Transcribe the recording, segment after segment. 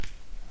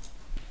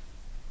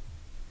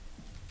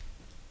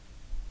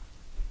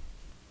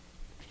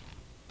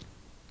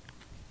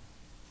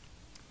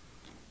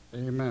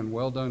Amen.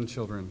 Well done,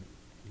 children.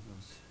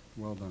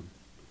 Well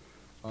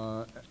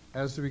done.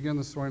 As we begin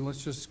this morning,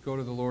 let's just go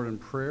to the Lord in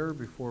prayer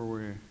before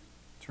we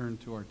turn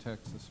to our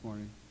text this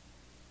morning.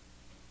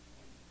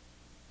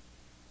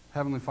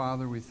 Heavenly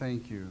Father, we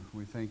thank you.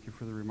 We thank you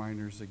for the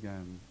reminders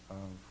again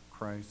of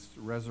Christ's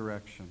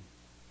resurrection,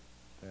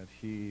 that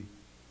he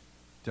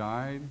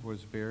died,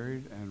 was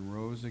buried, and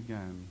rose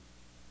again,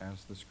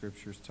 as the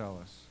Scriptures tell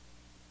us.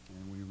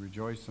 And we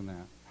rejoice in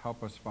that.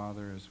 Help us,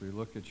 Father, as we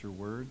look at your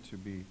word, to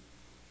be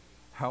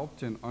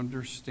helped in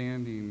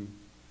understanding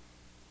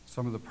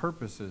some of the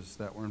purposes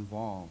that were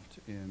involved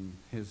in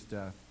his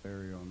death,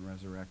 burial, and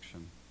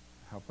resurrection.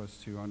 Help us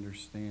to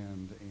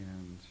understand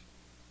and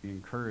be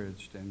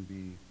encouraged and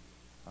be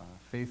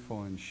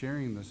faithful in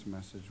sharing this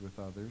message with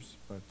others.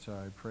 But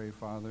I pray,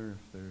 Father,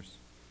 if there's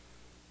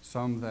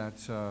some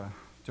that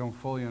don't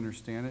fully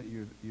understand it,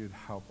 you'd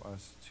help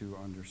us to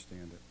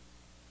understand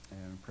it.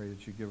 And I pray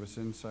that you give us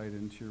insight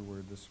into your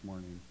word this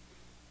morning.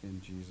 In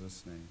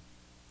Jesus' name,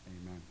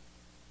 amen.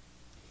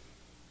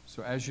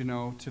 So as you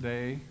know,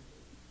 today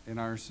in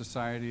our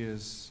society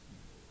is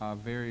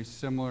very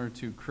similar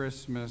to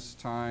Christmas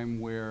time,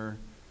 where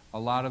a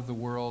lot of the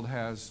world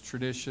has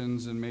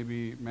traditions, and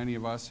maybe many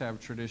of us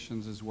have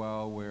traditions as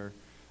well, where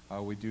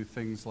we do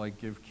things like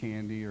give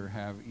candy or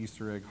have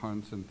Easter egg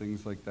hunts and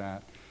things like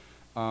that.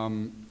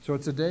 So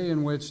it's a day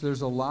in which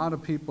there's a lot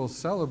of people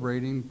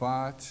celebrating,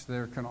 but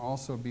there can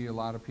also be a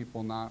lot of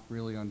people not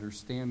really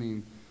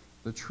understanding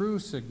the true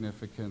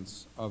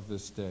significance of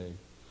this day.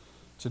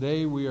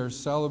 Today we are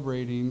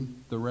celebrating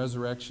the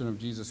resurrection of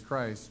Jesus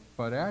Christ,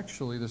 but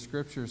actually the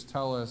Scriptures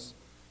tell us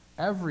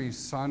every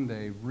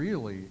Sunday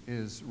really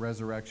is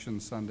Resurrection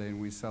Sunday, and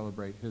we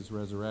celebrate his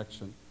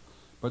resurrection.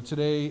 But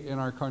today in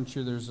our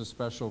country there's a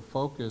special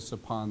focus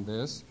upon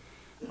this.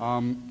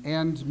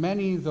 And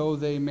many, though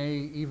they may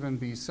even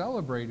be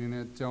celebrating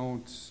it,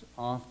 don't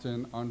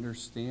often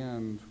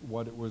understand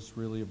what it was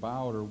really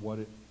about or what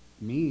it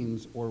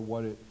means or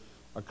what it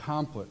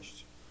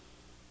accomplished.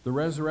 The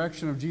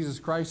resurrection of Jesus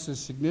Christ is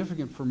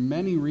significant for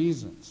many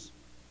reasons.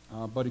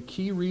 But a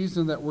key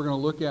reason that we're going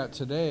to look at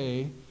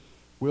today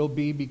will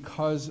be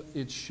because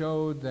it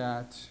showed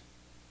that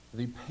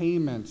the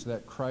payment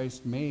that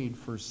Christ made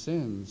for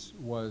sins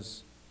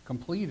was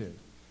completed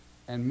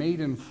and made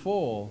in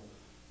full,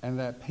 and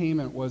that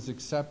payment was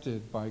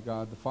accepted by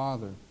God the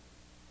Father.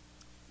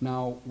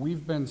 Now,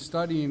 we've been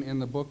studying in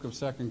the book of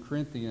 2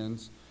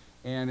 Corinthians,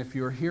 and if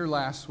you were here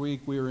last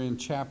week, we were in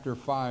chapter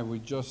 5. We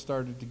just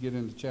started to get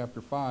into chapter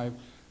 5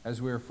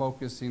 as we were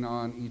focusing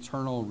on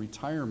eternal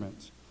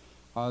retirement.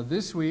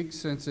 This week,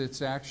 since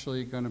it's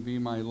actually going to be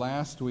my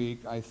last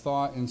week, I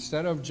thought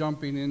instead of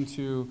jumping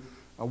into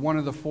one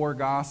of the four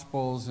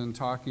Gospels and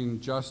talking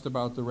just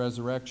about the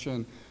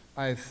resurrection,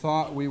 I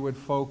thought we would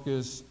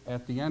focus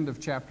at the end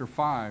of chapter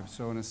 5,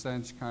 so in a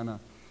sense kind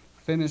of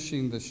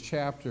finishing this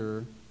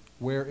chapter,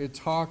 where it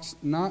talks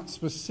not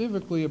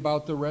specifically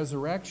about the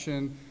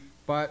resurrection,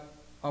 but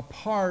a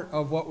part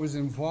of what was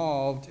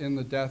involved in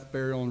the death,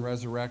 burial, and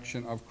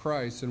resurrection of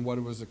Christ and what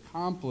was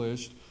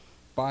accomplished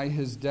by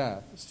his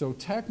death. So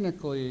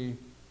technically,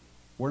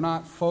 we're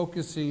not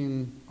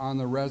focusing on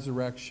the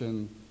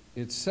resurrection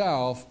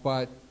itself,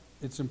 but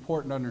it's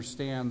important to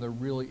understand there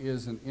really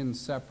is an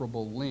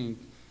inseparable link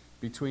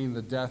between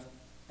the death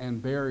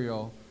and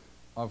burial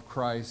of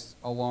Christ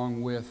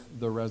along with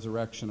the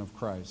resurrection of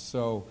Christ.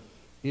 So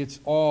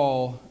it's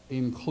all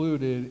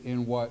included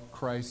in what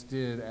Christ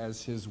did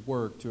as his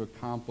work to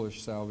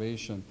accomplish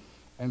salvation.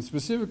 And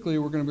specifically,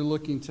 we're going to be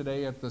looking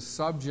today at the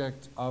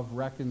subject of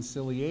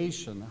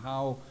reconciliation,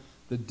 how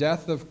the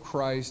death of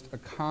Christ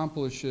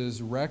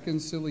accomplishes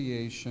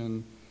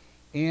reconciliation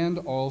and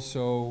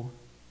also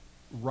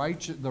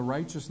the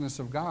righteousness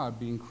of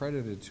God being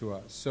credited to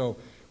us. So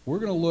we're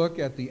going to look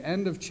at the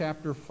end of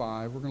chapter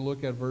 5. We're going to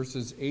look at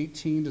verses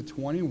 18 to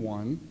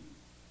 21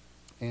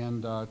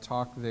 and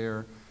talk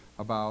there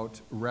about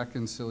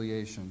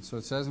reconciliation. So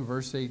it says in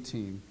verse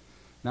 18,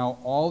 "Now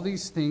all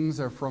these things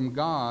are from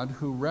God,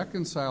 who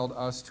reconciled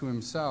us to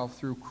himself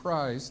through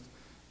Christ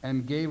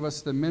and gave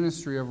us the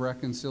ministry of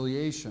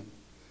reconciliation.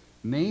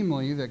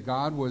 Namely, that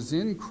God was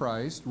in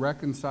Christ,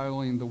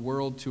 reconciling the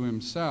world to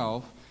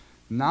himself,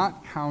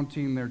 not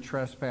counting their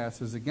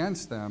trespasses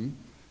against them,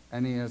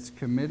 and he has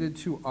committed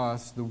to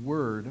us the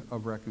word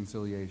of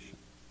reconciliation.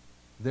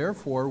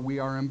 Therefore, we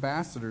are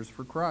ambassadors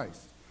for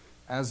Christ.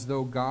 As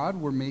though God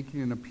were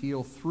making an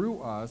appeal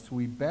through us,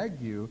 we beg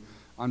you,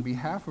 on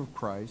behalf of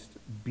Christ,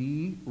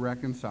 be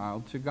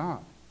reconciled to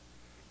God.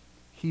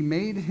 He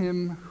made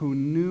him who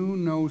knew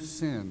no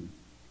sin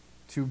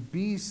to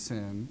be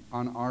sin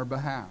on our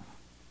behalf,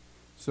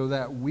 so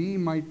that we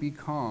might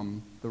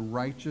become the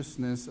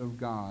righteousness of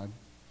God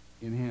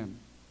in him."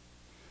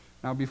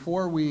 Now,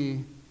 before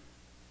we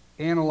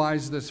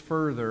analyze this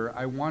further,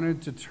 I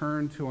wanted to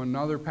turn to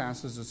another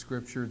passage of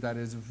Scripture that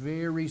is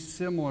very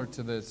similar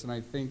to this, and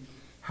I think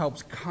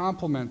helps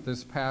complement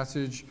this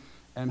passage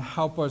and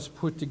help us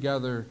put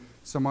together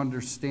some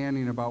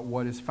understanding about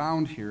what is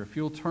found here. If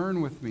you'll turn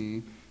with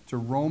me to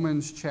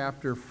Romans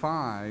chapter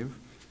 5,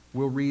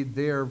 we'll read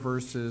there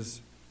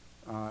verses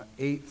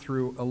 8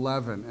 through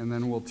 11, and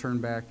then we'll turn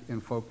back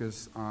and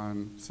focus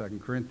on 2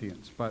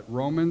 Corinthians. But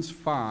Romans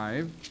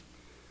 5,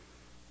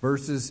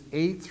 verses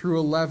 8 through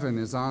 11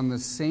 is on the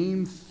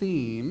same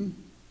theme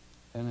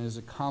and is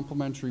a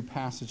complementary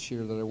passage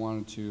here that I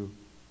wanted to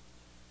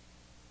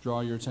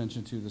draw your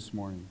attention to this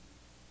morning.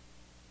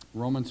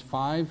 Romans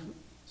 5,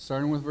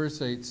 starting with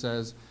verse 8,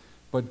 says,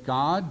 "But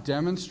God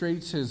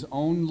demonstrates his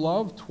own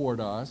love toward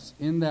us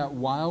in that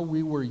while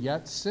we were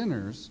yet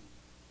sinners,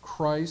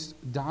 Christ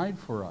died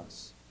for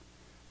us.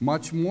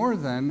 Much more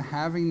then,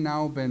 having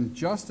now been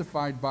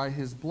justified by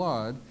his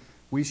blood,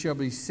 we shall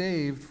be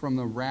saved from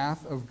the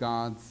wrath of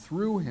God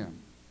through him.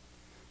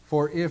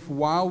 For if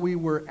while we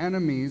were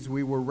enemies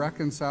we were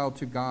reconciled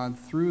to God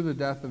through the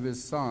death of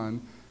his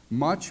Son,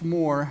 much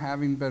more,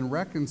 having been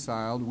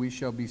reconciled, we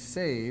shall be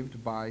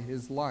saved by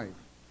his life.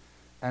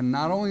 And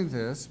not only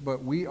this,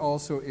 but we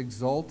also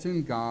exult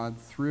in God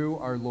through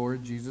our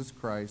Lord Jesus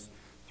Christ,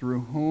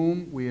 through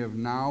whom we have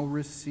now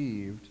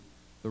received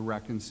the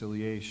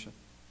reconciliation."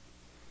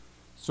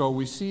 So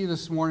we see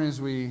this morning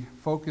as we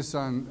focus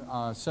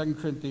on 2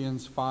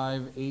 Corinthians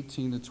 5,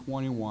 18 to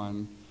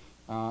 21,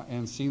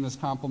 and seeing this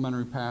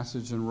complementary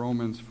passage in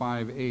Romans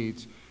 5,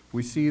 8,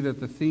 we see that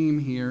the theme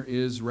here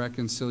is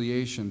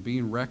reconciliation,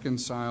 being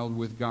reconciled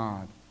with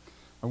God.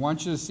 I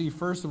want you to see,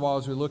 first of all,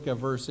 as we look at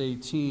verse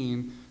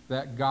 18,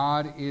 that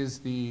God is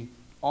the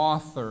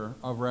author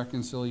of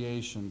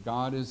reconciliation.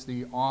 God is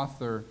the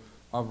author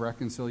of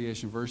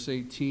reconciliation. Verse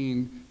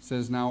 18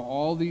 says, "Now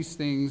all these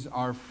things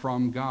are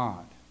from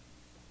God,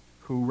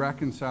 who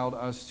reconciled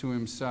us to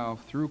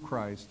himself through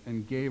Christ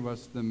and gave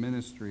us the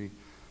ministry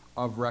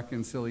of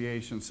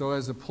reconciliation." So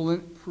as a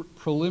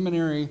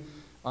preliminary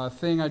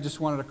thing, I just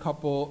wanted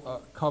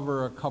to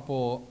cover a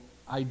couple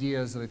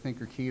ideas that I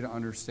think are key to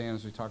understand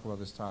as we talk about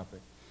this topic.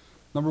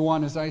 Number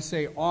one, as I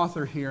say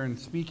author here, and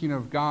speaking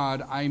of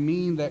God, I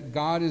mean that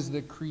God is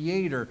the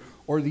creator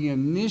or the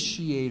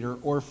initiator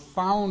or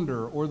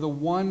founder or the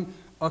one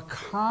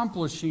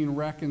accomplishing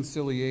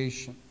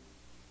reconciliation.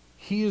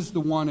 He is the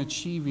one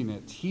achieving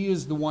it. He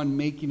is the one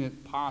making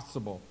it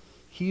possible.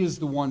 He is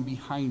the one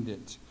behind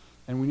it.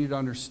 And we need to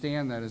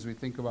understand that as we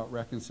think about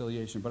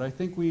reconciliation. But I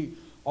think we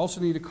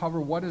also need to cover,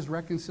 what does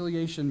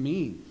reconciliation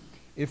mean?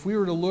 If we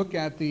were to look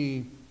at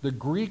the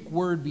Greek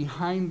word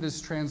behind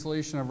this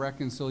translation of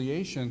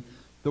reconciliation,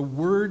 the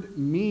word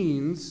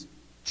means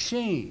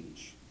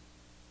change.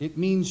 It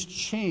means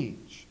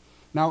change.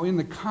 Now, in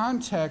the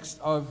context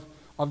of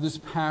this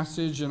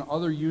passage and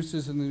other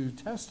uses in the New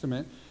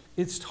Testament,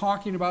 it's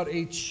talking about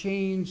a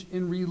change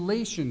in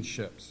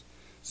relationships.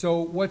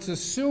 So what's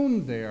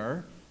assumed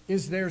there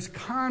is there's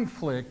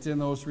conflict in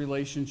those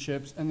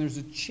relationships, and there's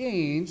a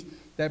change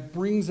that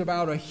brings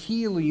about a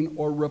healing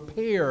or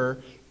repair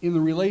in the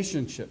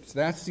relationships.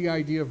 That's the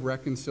idea of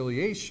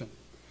reconciliation.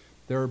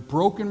 There are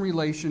broken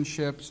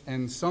relationships,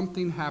 and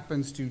something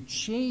happens to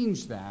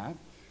change that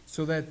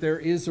so that there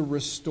is a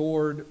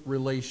restored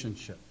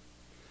relationship.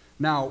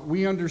 Now,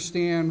 we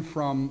understand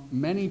from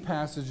many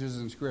passages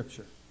in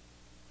Scripture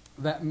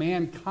that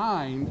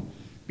mankind,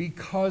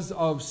 because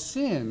of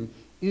sin,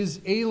 is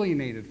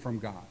alienated from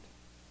God.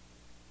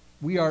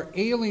 We are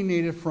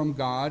alienated from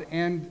God,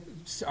 and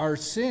our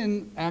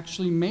sin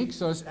actually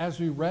makes us, as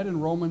we read in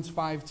Romans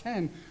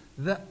 5:10,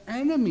 the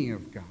enemy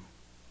of God.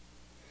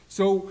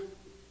 So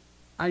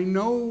I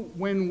know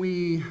when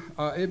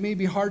it may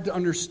be hard to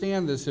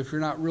understand this if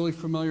you're not really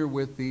familiar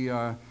with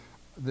the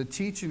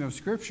teaching of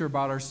Scripture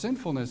about our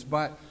sinfulness,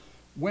 but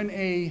when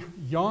a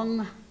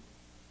young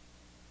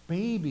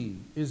baby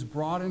is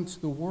brought into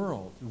the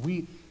world,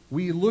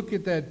 we look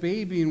at that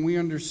baby and we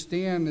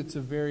understand it's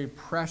a very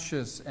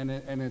precious and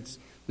it's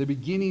the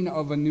beginning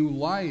of a new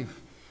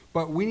life.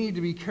 But we need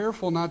to be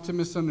careful not to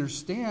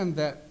misunderstand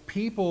that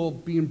people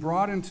being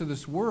brought into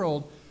this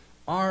world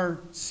are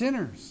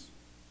sinners.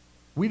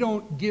 We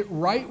don't get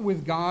right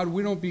with God.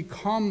 We don't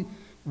become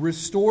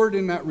restored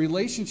in that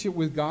relationship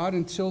with God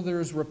until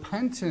there is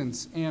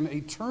repentance and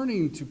a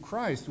turning to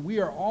Christ. We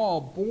are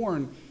all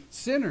born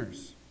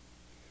sinners.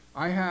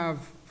 I have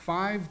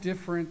 5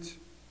 different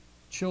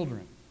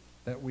children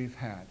that we've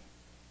had.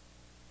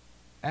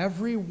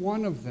 Every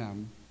one of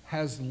them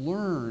has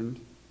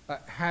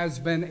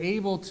been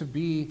able to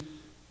be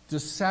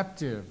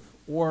deceptive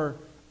or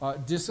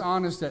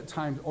dishonest at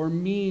times or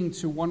mean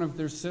to one of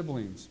their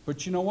siblings.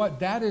 But you know what?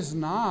 That is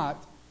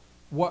not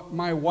what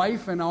my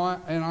wife and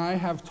I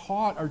have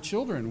taught our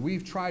children.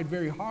 We've tried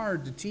very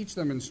hard to teach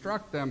them,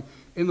 instruct them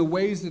in the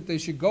ways that they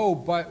should go.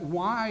 But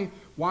why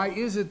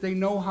is it they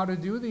know how to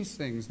do these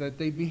things, that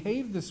they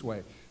behave this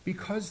way?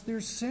 Because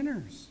they're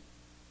sinners.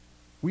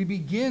 We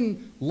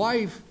begin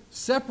life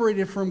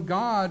separated from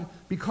God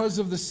because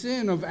of the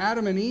sin of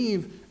Adam and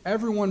Eve.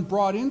 Everyone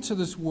brought into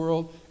this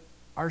world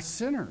are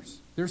sinners.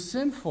 They're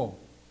sinful.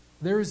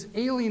 There is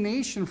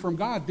alienation from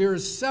God. There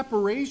is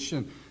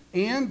separation.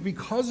 And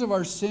because of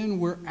our sin,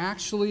 we're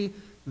actually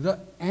the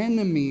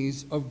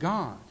enemies of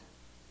God.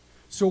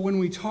 So when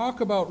we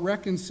talk about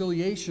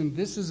reconciliation,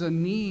 this is a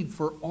need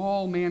for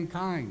all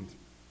mankind.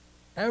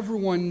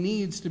 Everyone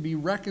needs to be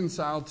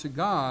reconciled to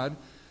God.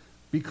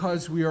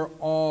 because we are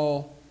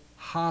all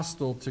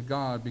hostile to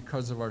God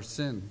because of our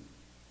sin.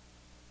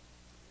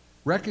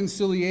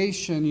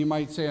 Reconciliation, you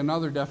might say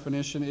another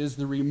definition, is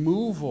the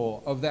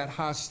removal of that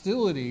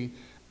hostility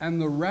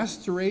and the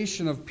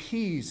restoration of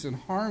peace and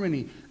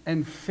harmony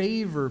and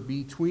favor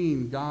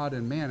between God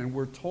and man. And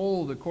we're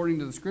told, according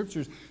to the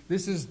Scriptures,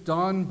 this is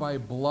done by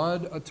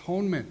blood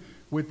atonement.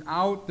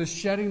 Without the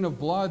shedding of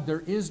blood,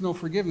 there is no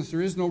forgiveness,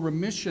 there is no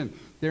remission.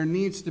 There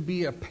needs to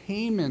be a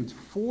payment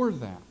for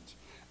that.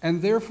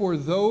 And therefore,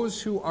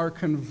 those who are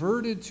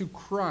converted to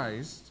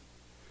Christ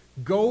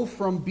go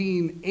from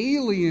being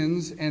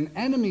aliens and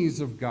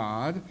enemies of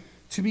God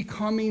to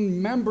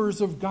becoming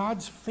members of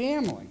God's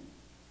family.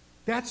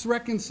 That's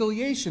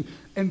reconciliation.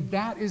 And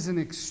that is an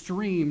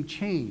extreme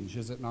change,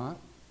 is it not?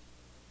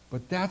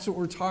 But that's what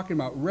we're talking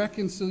about.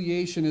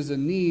 Reconciliation is a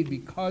need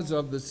because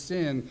of the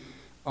sin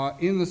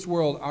in this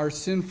world, our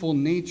sinful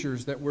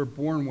natures that we're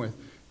born with.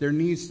 There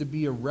needs to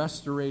be a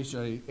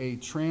restoration, a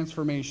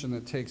transformation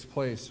that takes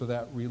place so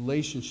that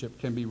relationship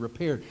can be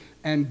repaired.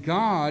 And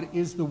God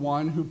is the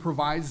one who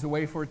provides the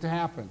way for it to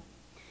happen.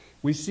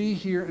 We see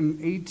here in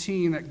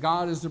 18 that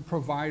God is the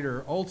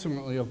provider,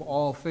 ultimately, of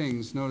all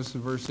things. Notice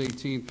in verse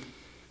 18,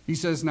 he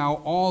says,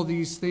 now all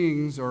these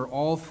things, or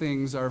all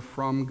things, are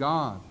from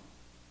God.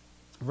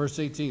 Verse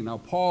 18. Now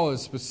Paul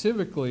is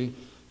specifically,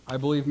 I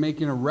believe,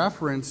 making a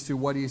reference to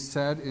what he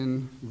said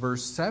in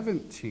verse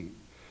 17.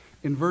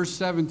 In verse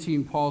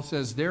 17, Paul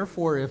says,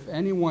 therefore, if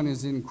anyone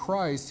is in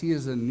Christ, he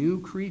is a new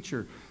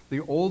creature.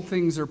 The old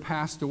things are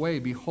passed away.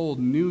 Behold,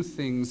 new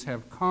things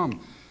have come.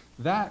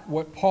 That,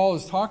 what Paul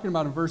is talking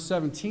about in verse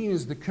 17,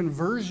 is the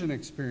conversion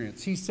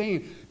experience. He's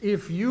saying,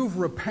 if you've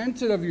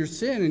repented of your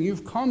sin and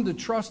you've come to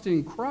trust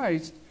in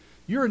Christ,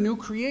 you're a new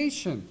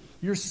creation.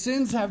 Your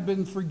sins have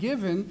been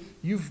forgiven.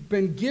 You've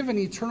been given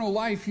eternal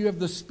life. You have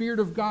the Spirit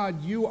of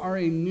God. You are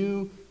a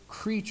new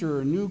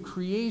creature, a new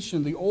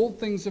creation. The old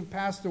things have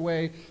passed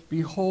away.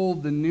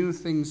 Behold, the new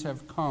things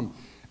have come.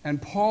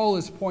 And Paul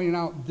is pointing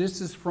out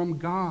this is from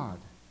God.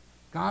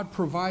 God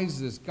provides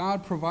this.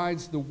 God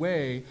provides the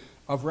way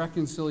of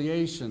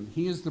reconciliation.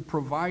 He is the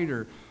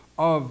provider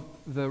of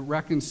the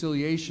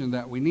reconciliation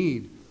that we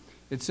need.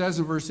 It says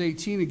in verse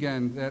 18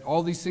 again that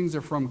all these things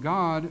are from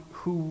God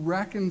who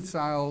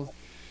reconciles.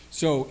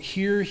 So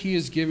here he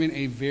is giving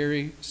a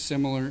very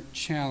similar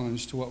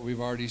challenge to what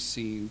we've already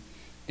seen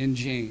in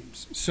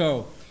James.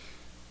 So,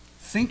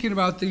 thinking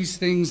about these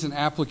things in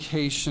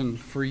application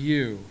for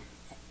you.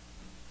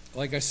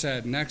 Like I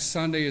said, next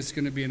Sunday is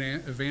going to be an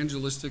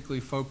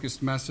evangelistically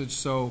focused message,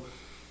 so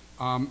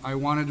I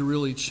wanted to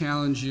really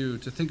challenge you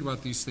to think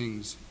about these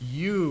things.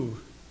 You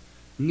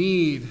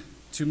need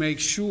to make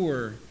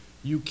sure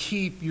you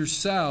keep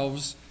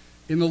yourselves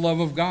in the love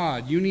of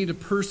God. You need to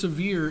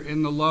persevere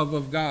in the love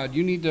of God.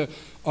 You need to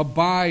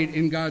abide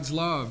in God's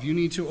love. You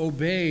need to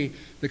obey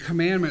the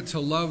commandment to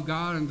love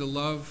God and to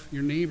love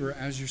your neighbor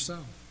as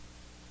yourself.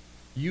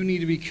 You need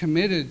to be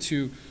committed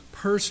to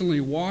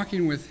personally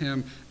walking with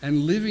Him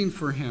and living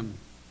for Him.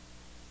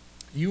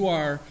 You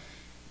are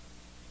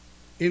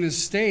in a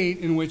state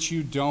in which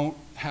you don't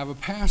have a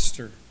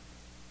pastor.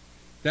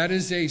 That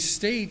is a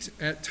state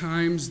at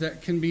times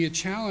that can be a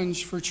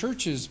challenge for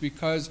churches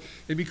because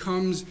it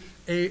becomes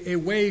a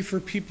way for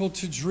people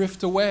to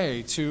drift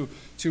away, to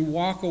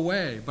walk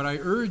away. But I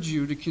urge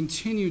you to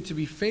continue to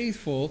be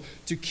faithful,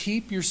 to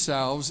keep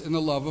yourselves in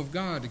the love of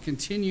God, to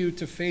continue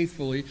to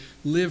faithfully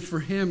live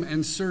for Him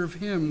and serve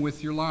Him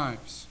with your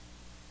lives.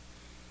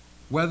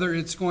 Whether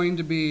it's going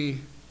to be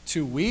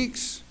 2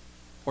 weeks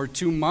or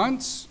 2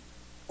 months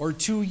or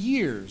 2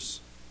 years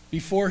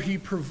before He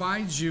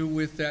provides you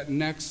with that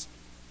next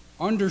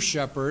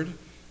under-shepherd,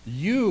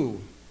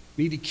 you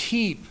need to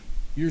keep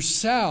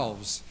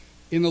yourselves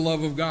in the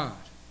love of God.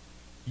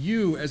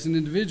 You, as an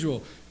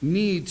individual,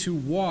 need to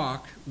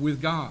walk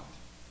with God.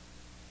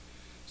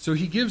 So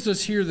he gives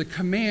us here the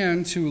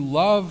command to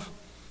love,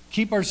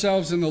 keep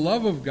ourselves in the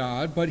love of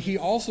God, but he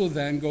also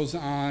then goes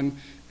on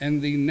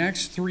in the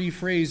next 3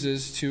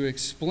 phrases to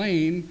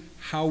explain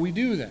how we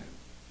do that.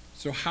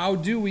 So how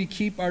do we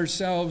keep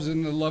ourselves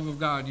in the love of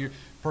God?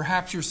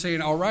 Perhaps you're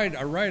saying, all right,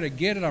 I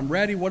get it, I'm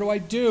ready, what do I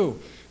do?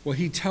 Well,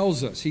 he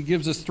tells us, he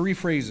gives us 3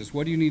 phrases.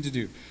 What do you need to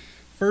do?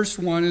 First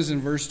one is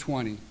in verse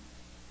 20.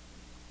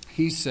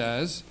 He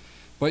says,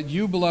 but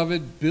you,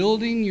 beloved,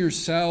 building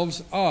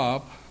yourselves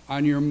up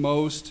on your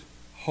most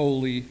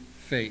holy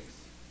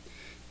faith.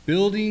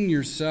 Building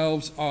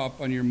yourselves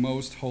up on your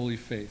most holy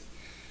faith.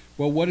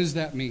 Well, what does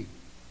that mean?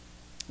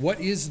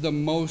 What is the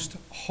most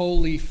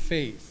holy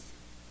faith?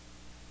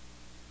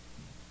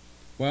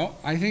 Well,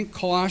 I think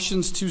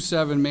Colossians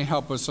 2:7 may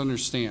help us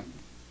understand.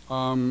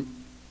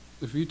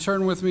 If you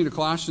turn with me to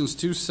Colossians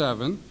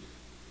 2:7,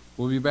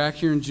 we'll be back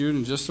here in Jude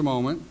in just a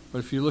moment. But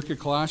if you look at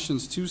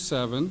Colossians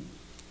 2:7,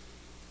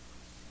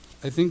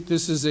 I think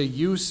this is a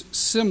use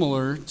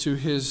similar to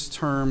his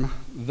term,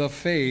 the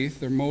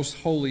faith, or most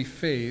holy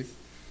faith,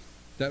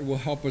 that will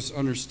help us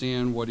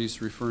understand what he's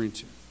referring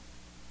to.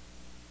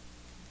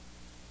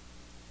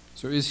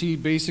 So is he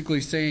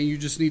basically saying you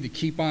just need to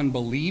keep on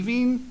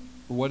believing?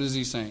 Or what is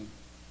he saying?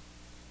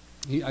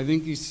 I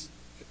think he's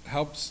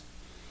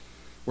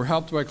we're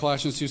helped by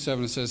Colossians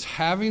 2:7. It says,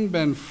 having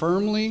been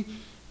firmly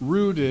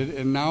rooted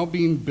and now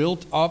being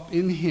built up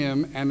in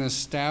him and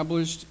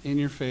established in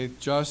your faith,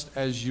 just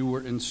as you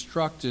were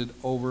instructed,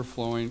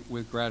 overflowing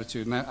with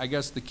gratitude. And I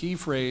guess the key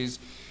phrase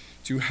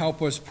to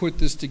help us put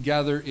this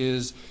together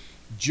is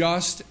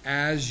just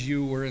as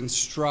you were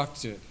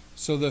instructed.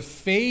 So the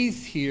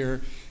faith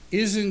here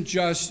isn't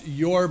just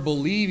your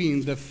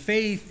believing. The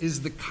faith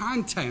is the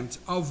content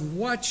of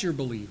what you're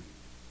believing.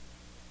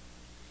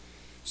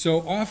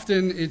 So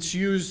often it's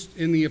used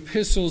in the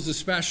epistles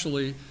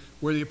especially,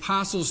 where the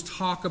apostles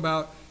talk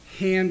about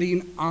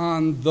handing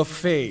on the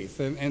faith.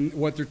 And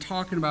what they're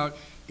talking about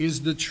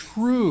is the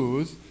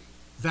truth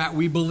that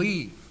we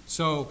believe.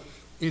 So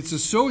it's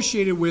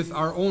associated with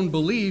our own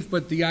belief,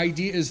 but the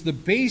idea is the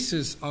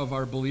basis of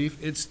our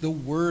belief. It's the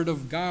Word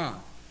of God.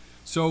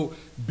 So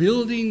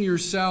building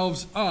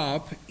yourselves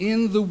up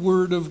in the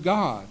Word of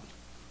God.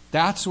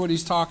 That's what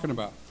he's talking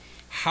about.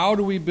 How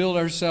do we build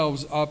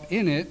ourselves up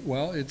in it?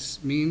 Well, it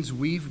means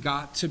we've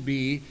got to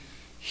be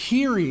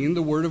hearing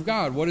the Word of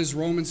God. What does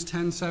Romans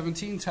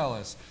 10:17 tell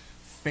us?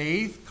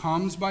 Faith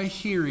comes by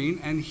hearing,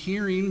 and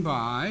hearing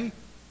by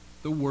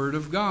the Word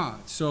of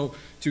God. So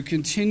to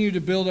continue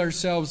to build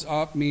ourselves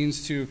up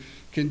means to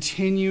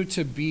continue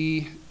to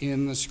be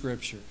in the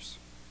Scriptures.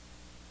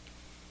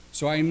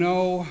 So I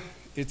know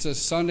it's a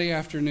Sunday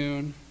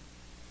afternoon.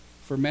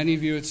 For many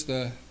of you, it's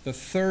the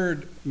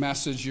third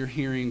message you're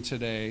hearing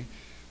today.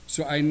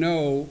 So I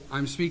know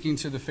I'm speaking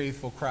to the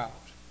faithful crowd.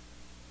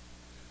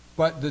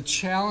 But the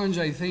challenge,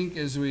 I think,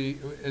 as we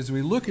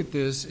look at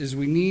this, is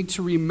we need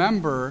to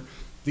remember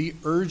the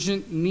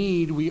urgent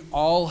need we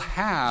all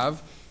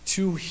have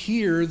to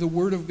hear the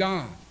Word of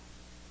God.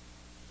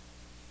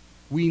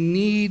 We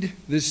need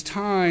this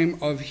time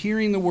of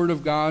hearing the Word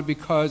of God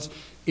because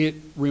it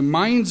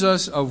reminds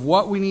us of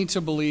what we need to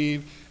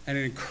believe, and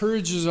it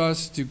encourages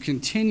us to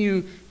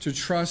continue to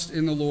trust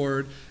in the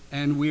Lord,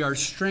 and we are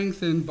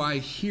strengthened by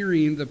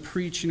hearing the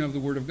preaching of the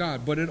Word of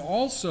God. But it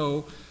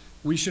also,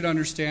 we should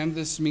understand,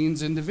 this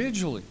means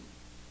individually.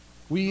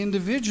 We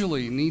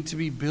individually need to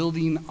be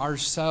building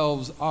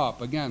ourselves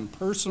up. Again,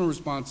 personal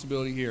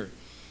responsibility here.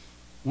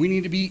 We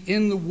need to be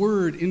in the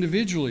Word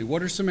individually.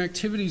 What are some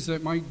activities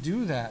that might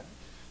do that?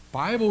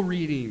 Bible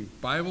reading,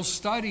 Bible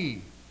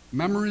study,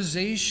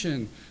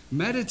 memorization,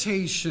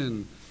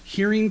 meditation,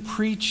 hearing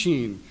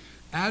preaching,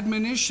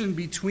 admonition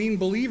between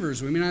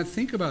believers. We may not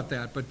think about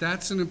that, but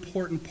that's an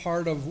important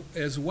part of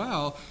as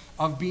well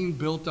of being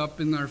built up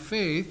in our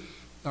faith.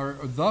 Or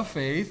the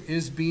faith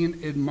is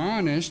being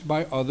admonished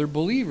by other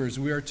believers.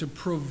 We are to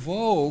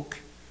provoke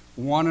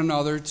one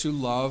another to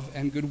love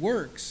and good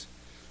works.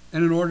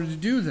 And in order to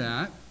do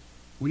that,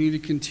 we need to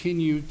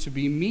continue to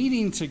be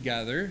meeting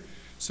together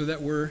so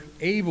that we're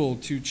able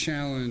to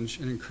challenge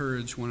and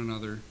encourage one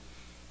another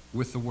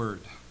with the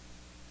Word.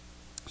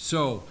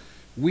 So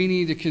we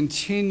need to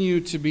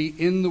continue to be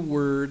in the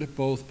Word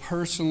both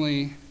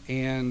personally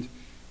and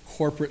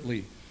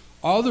corporately.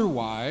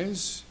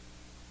 Otherwise,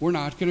 we're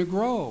not going to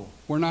grow.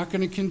 We're not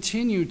going to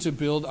continue to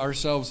build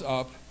ourselves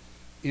up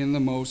in the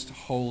most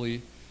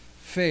holy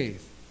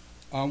faith.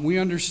 We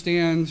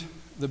understand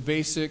the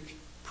basic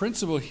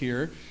principle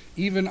here.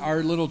 Even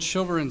our little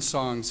children's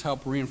songs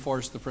help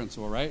reinforce the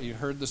principle, right? You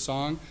heard the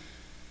song.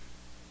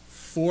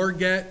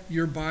 Forget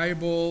your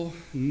Bible,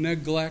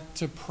 neglect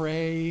to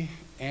pray,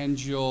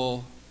 and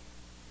you'll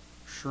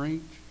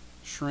shrink,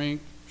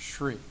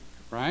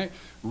 right?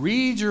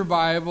 Read your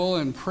Bible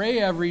and pray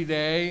every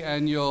day,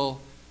 and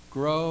you'll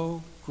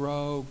grow.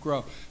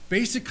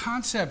 Basic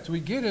concept,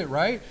 we get it,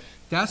 right?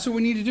 That's what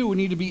we need to do. We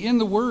need to be in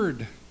the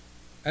Word.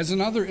 As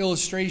another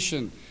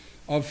illustration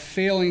of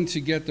failing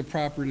to get the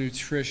proper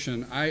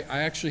nutrition, I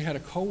actually had a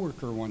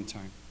coworker one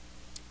time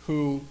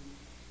who,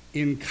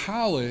 in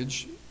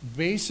college,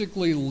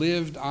 basically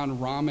lived on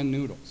ramen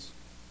noodles.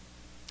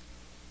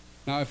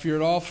 Now, if you're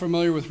at all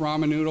familiar with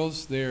ramen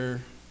noodles,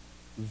 they're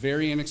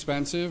very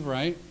inexpensive,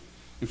 right?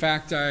 In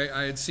fact,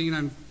 I had seen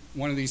on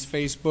one of these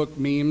Facebook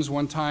memes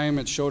one time,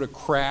 it showed a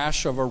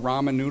crash of a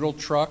ramen noodle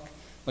truck,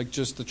 like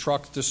just the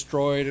truck's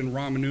destroyed and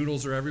ramen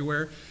noodles are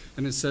everywhere,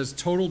 and it says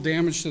total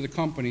damage to the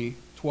company,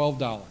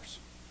 $12.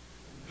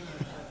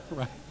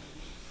 Right?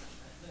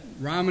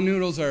 Ramen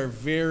noodles are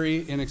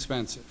very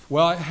inexpensive.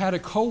 Well, I had a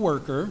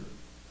coworker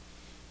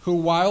who,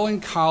 while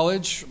in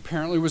college,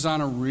 apparently was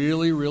on a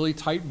really, really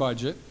tight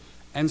budget,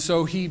 and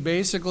so he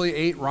basically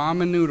ate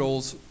ramen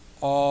noodles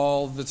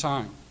all the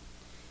time.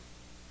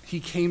 He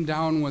came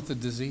down with a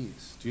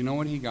disease. Do you know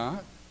what he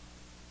got?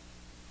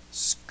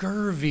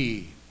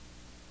 Scurvy.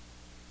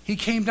 He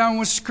came down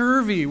with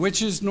scurvy,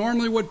 which is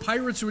normally what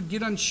pirates would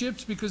get on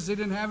ships because they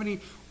didn't have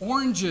any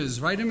oranges,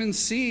 vitamin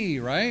C,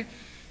 right?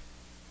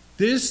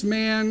 This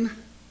man,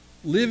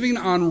 living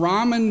on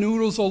ramen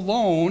noodles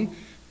alone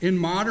in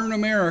modern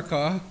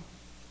America,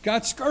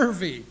 got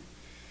scurvy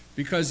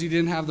because he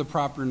didn't have the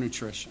proper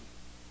nutrition.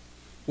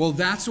 Well,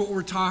 that's what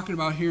we're talking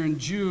about here in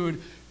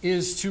Jude,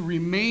 is to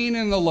remain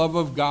in the love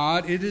of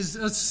God. It is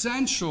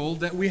essential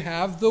that we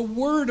have the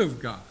Word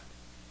of God.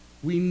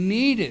 We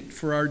need it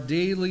for our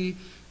daily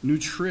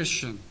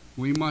nutrition.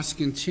 We must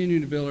continue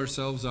to build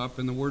ourselves up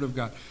in the Word of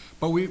God.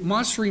 But we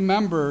must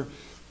remember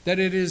that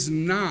it is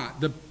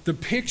not. The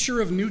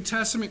picture of New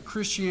Testament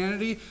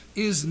Christianity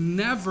is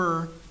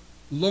never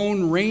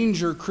Lone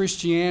Ranger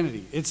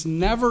Christianity. It's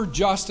never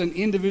just an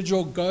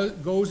individual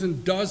goes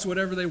and does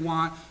whatever they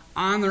want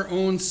on their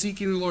own,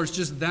 seeking the Lord. It's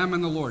just them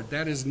and the Lord.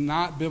 That is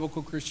not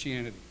biblical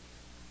Christianity.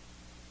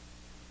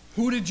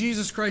 Who did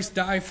Jesus Christ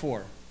die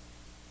for?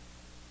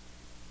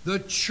 The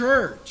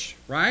church,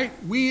 right?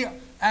 We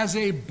as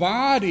a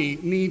body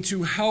need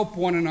to help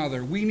one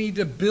another. We need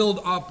to build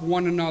up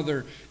one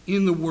another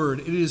in the Word.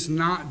 It is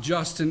not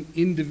just an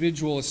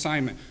individual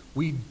assignment.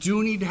 We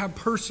do need to have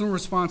personal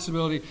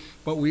responsibility,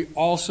 but we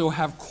also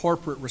have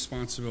corporate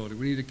responsibility.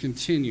 We need to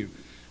continue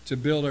to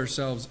build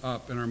ourselves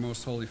up in our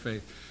most holy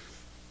faith.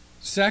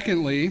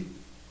 Secondly,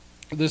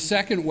 the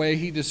second way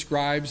he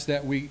describes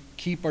that we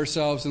keep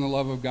ourselves in the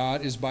love of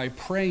God is by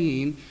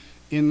praying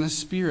in the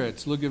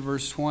Spirit. Look at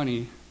verse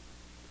 20,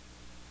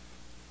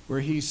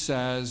 where he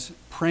says,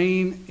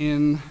 praying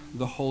in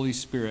the Holy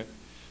Spirit.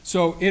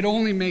 So it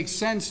only makes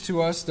sense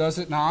to us, does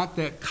it not,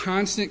 that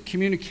constant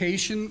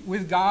communication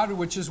with God,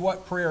 which is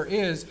what prayer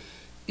is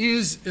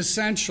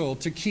essential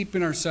to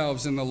keeping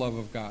ourselves in the love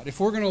of God. If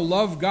we're going to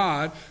love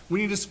God, we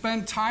need to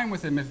spend time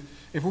with Him.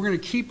 If we're going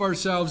to keep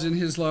ourselves in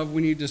His love,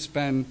 we need to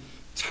spend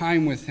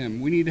time with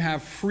Him. We need to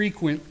have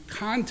frequent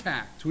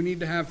contact. We need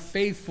to have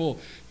faithful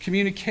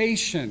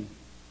communication.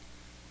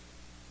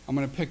 I'm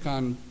going to pick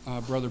on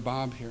Brother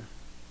Bob here.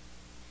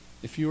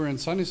 If you were in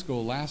Sunday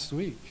school last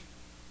week,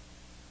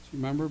 do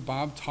you remember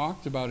Bob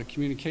talked about a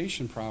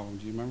communication problem?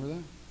 Do you remember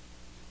that?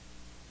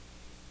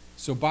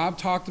 So Bob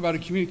talked about a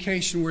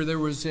communication where there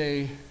was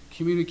a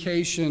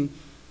communication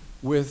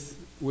with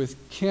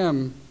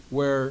Kim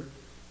where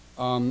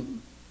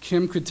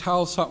Kim could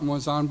tell something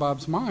was on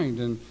Bob's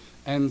mind,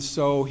 and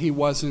so he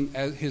wasn't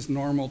at his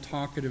normal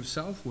talkative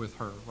self with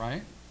her,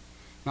 right?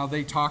 Now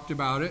they talked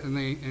about it,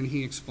 and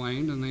he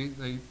explained,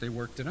 and they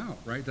worked it out,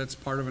 right? That's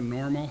part of a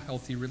normal,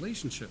 healthy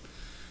relationship.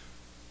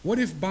 What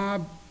if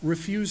Bob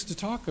refused to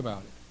talk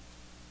about it?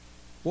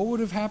 What would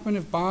have happened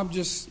if Bob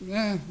just,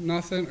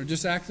 nothing, or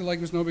just acted like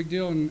it was no big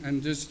deal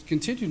and just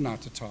continued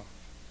not to talk?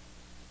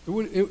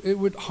 It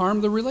would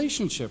harm the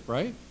relationship,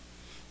 right?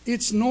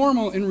 It's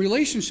normal in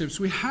relationships.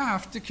 We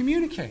have to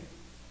communicate.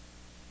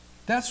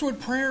 That's what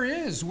prayer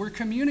is. We're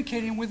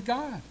communicating with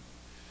God.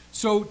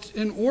 So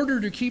in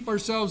order to keep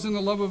ourselves in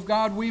the love of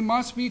God, we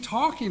must be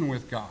talking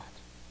with God.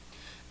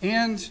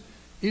 And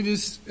it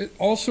is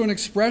also an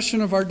expression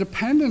of our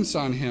dependence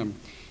on Him.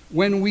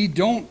 When we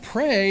don't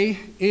pray,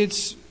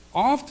 it's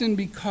often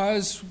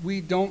because we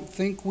don't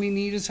think we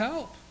need His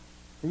help,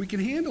 or we can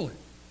handle it.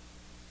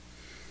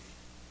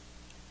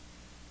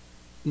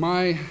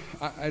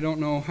 I don't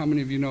know how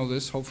many of you know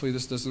this. Hopefully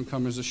this doesn't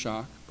come as a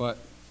shock, but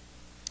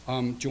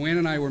Joanne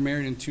and I were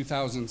married in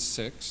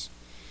 2006.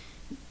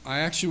 I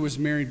actually was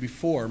married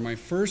before. My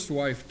first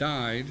wife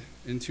died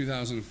in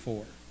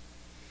 2004.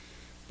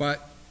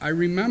 But I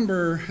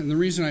remember, and the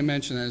reason I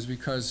mention that is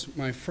because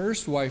my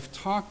first wife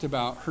talked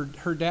about,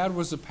 her dad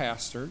was a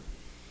pastor,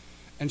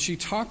 and she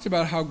talked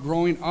about how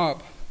growing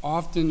up,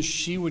 often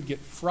she would get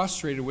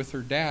frustrated with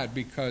her dad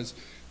because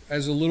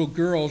as a little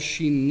girl,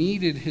 she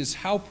needed his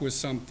help with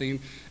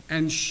something,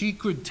 and she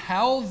could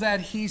tell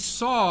that he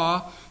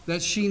saw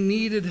that she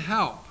needed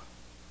help,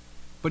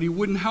 but he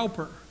wouldn't help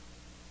her.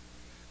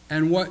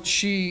 And what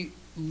she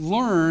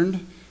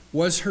learned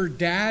was her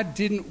dad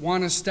didn't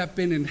want to step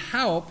in and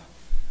help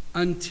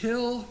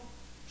until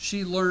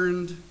she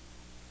learned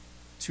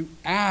to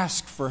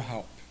ask for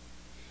help.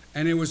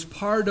 And it was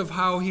part of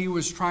how he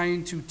was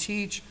trying to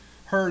teach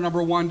her,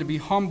 number one, to be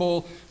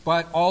humble,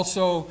 but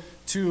also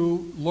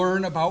to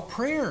learn about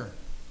prayer.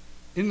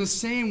 In the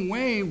same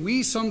way,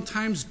 we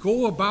sometimes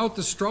go about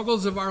the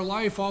struggles of our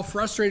life all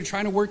frustrated,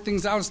 trying to work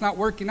things out. It's not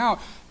working out.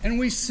 And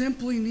we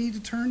simply need to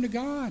turn to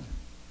God.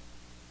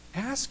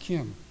 Ask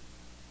Him.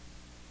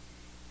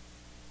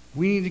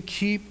 We need to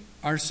keep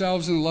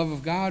ourselves in the love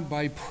of God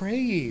by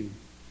praying.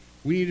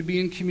 We need to be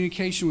in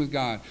communication with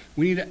God.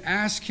 We need to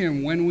ask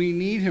Him when we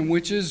need Him,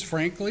 which is,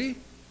 frankly,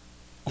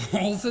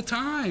 all the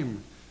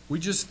time. We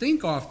just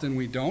think often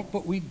we don't,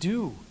 but we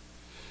do.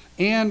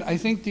 And I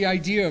think the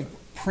idea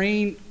of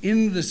praying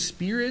in the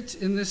Spirit,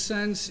 in this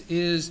sense,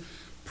 is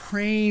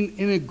praying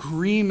in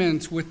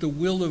agreement with the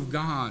will of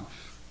God.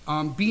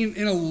 Being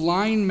in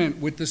alignment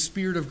with the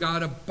Spirit of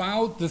God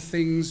about the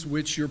things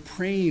which you're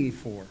praying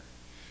for.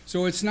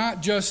 So it's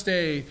not just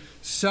a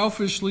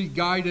selfishly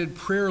guided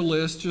prayer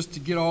list just to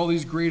get all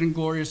these great and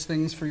glorious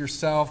things for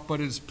yourself, but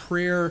it's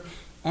prayer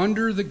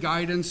under the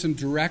guidance and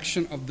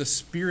direction of the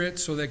Spirit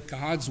so that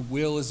God's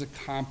will is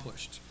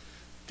accomplished.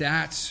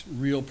 That's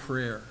real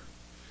prayer.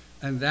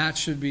 And that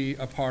should be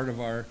a part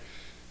of our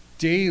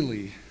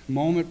daily,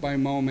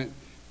 moment-by-moment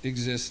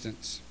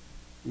existence.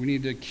 We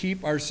need to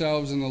keep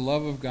ourselves in the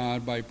love of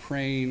God by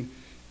praying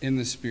in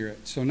the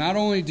Spirit. So not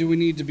only do we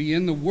need to be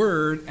in the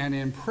Word and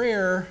in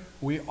prayer,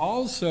 we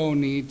also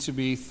need to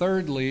be,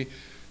 thirdly,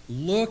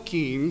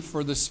 looking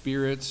for the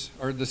Spirit's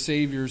or the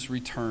Savior's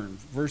return.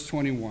 Verse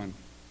 21.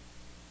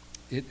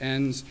 It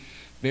ends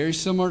very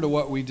similar to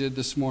what we did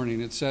this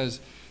morning. It says,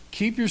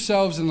 keep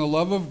yourselves in the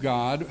love of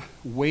God,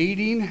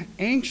 waiting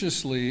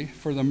anxiously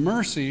for the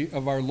mercy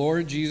of our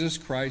Lord Jesus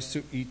Christ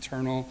to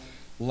eternal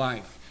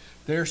life.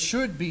 There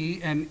should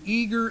be an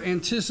eager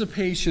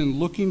anticipation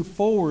looking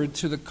forward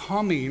to the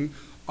coming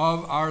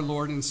of our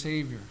Lord and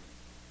Savior.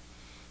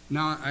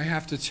 Now, I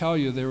have to tell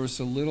you, there's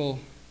a little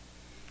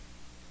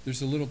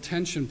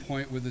tension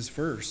point with this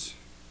verse.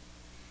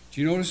 Do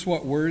you notice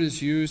what word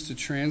is used to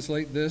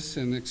translate this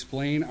and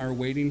explain our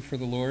waiting for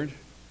the Lord?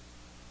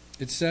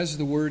 It says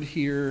the word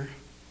here,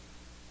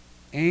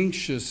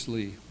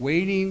 anxiously,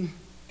 waiting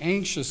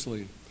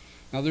anxiously.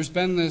 Now, there's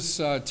been this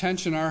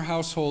tension in our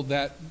household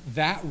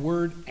that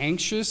word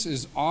anxious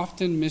is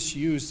often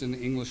misused in the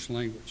English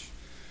language.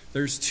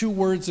 There's two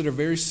words that are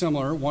very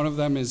similar. One of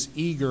them is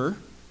eager,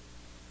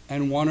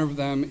 and one of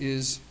them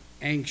is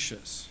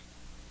anxious.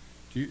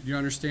 Do you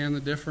understand the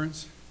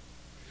difference?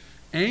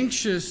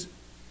 Anxious,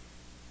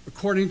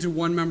 according to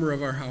one member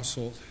of our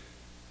household,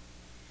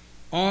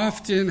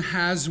 often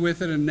has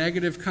with it a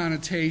negative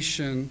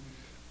connotation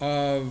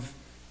of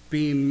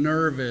being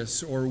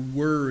nervous or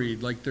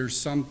worried, like there's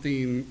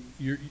something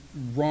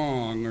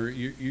wrong, or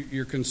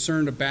you're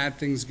concerned a bad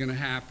thing's going to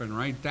happen,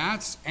 right?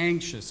 That's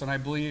anxious, and I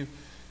believe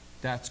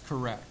that's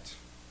correct.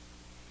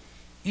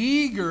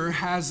 Eager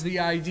has the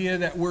idea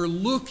that we're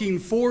looking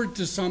forward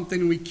to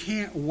something, we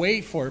can't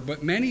wait for it.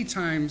 But many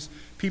times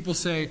people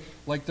say,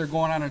 like they're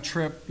going on a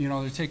trip,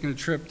 they're taking a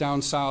trip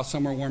down south,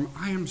 somewhere warm.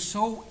 I am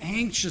so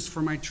anxious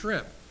for my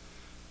trip.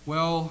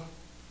 Well,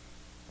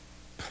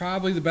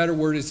 probably the better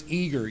word is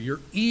eager. You're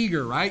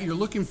eager, right? You're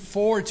looking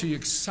forward to, you're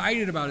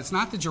excited about it. It's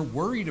not that you're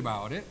worried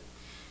about it.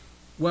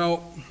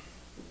 Well,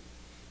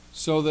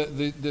 so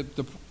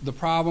the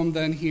problem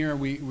then here,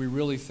 we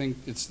really think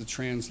it's the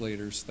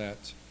translators that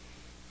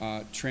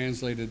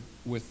translated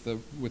with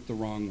the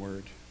wrong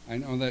word. I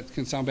know that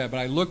can sound bad, but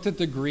I looked at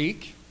the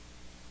Greek,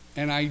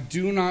 and I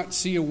do not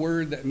see a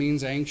word that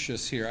means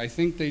anxious here. I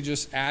think they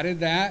just added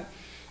that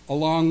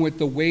along with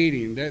the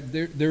waiting.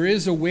 There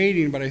is a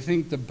waiting, but I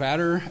think the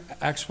better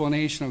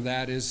explanation of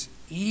that is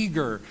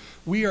eager.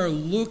 We are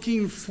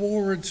looking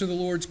forward to the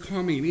Lord's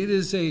coming. It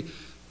is a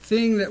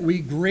thing that we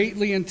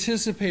greatly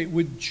anticipate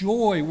with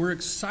joy. We're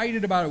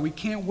excited about it. We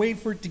can't wait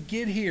for it to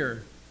get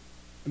here.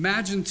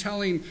 Imagine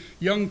telling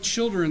young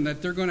children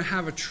that they're going to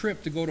have a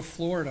trip to go to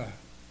Florida.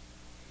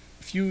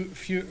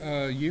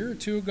 A year or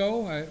two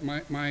ago,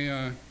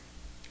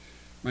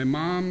 my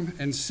mom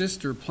and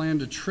sister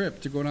planned a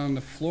trip to go down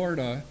to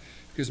Florida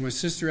because my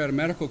sister had a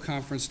medical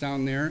conference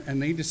down there,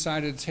 and they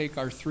decided to take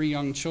our 3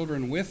 young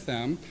children with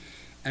them.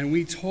 And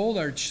we told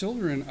our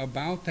children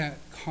about that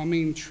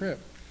coming trip.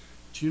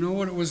 Do you know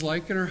what it was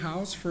like in our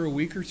house for a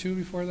week or two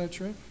before that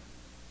trip?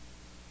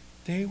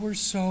 They were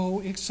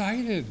so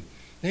excited.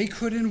 They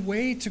couldn't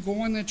wait to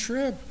go on that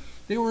trip.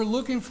 They were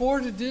looking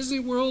forward to Disney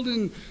World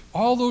and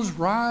all those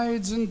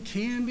rides and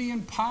candy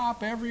and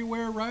pop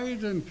everywhere, right?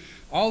 And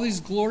all these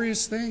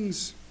glorious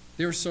things.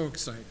 They were so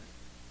excited.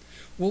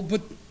 Well,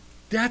 but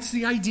that's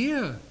the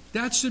idea.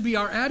 That should be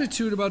our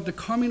attitude about the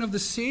coming of the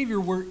Savior.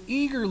 We're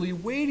eagerly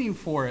waiting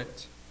for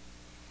it.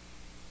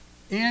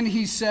 And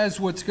he says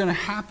what's going to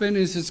happen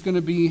is it's going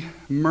to be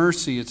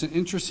mercy. It's an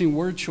interesting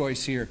word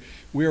choice here.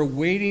 We are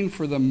waiting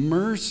for the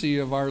mercy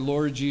of our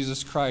Lord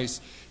Jesus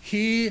Christ.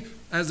 He,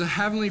 as a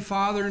heavenly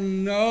Father,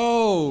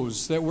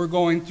 knows that we're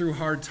going through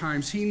hard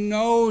times. He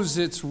knows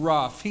it's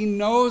rough. He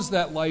knows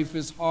that life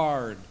is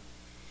hard.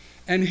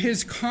 And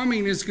his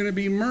coming is going to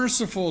be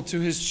merciful to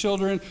his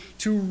children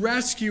to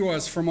rescue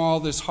us from all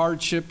this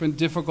hardship and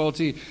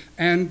difficulty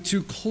and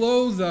to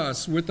clothe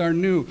us with our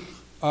new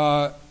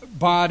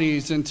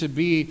bodies and to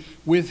be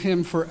with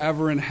him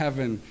forever in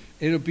heaven.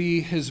 It'll be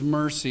his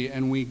mercy,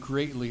 and we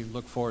greatly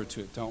look forward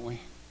to it, don't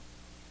we?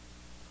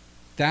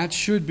 That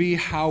should be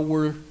how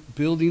we're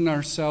building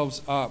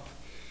ourselves up,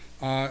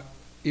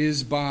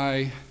 is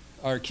by,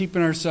 or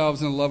keeping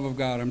ourselves in the love of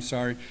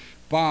God,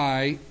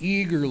 by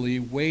eagerly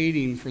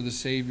waiting for the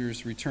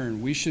Savior's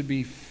return. We should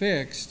be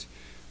fixed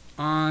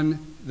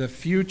on the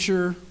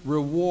future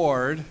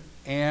reward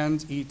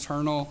and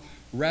eternal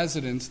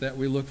residence that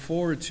we look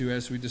forward to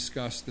as we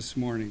discussed this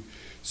morning.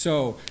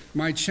 So,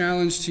 my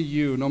challenge to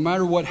you, no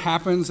matter what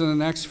happens in the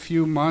next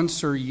few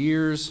months or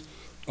years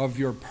of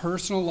your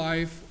personal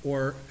life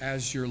or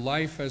as your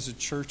life as a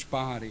church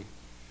body,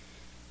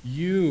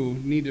 you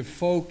need to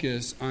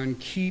focus on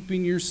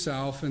keeping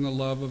yourself in the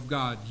love of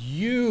God.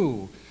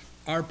 You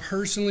are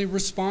personally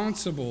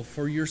responsible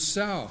for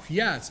yourself.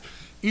 Yes,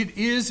 it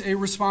is a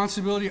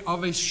responsibility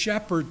of a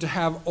shepherd to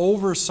have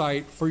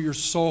oversight for your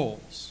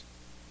souls.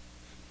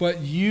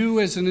 But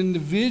you as an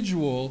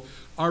individual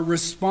are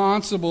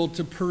responsible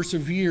to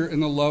persevere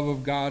in the love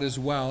of God as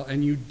well.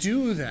 And you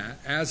do that,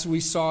 as we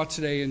saw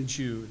today in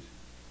Jude,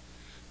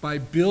 by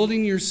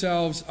building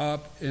yourselves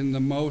up in the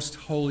most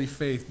holy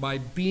faith, by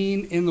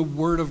being in the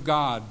Word of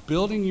God,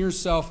 building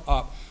yourself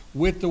up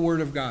with the Word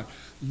of God,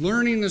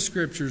 learning the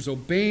Scriptures,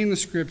 obeying the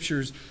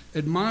Scriptures,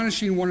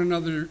 admonishing one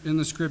another in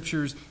the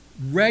Scriptures,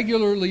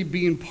 regularly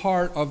being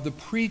part of the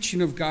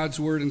preaching of God's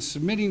word and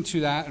submitting to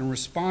that and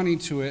responding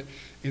to it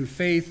in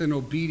faith and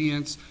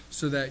obedience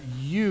so that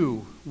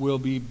you will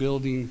be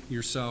building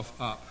yourself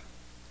up.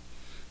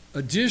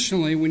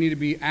 Additionally, we need to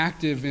be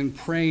active in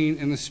praying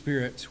in the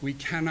Spirit. We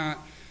cannot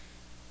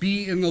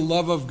be in the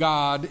love of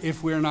God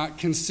if we're not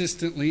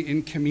consistently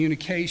in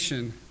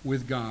communication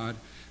with God.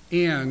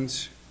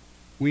 And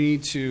we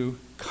need to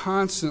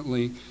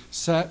constantly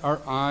set our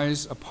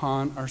eyes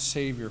upon our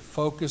Savior,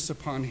 focus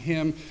upon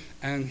Him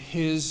and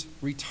His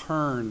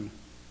return.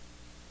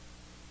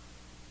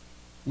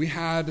 We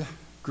had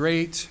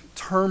great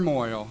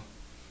turmoil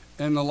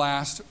in the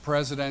last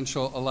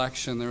presidential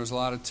election. There was a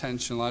lot of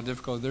tension, a lot of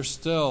difficulty. There's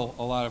still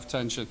a lot of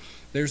tension.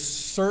 There's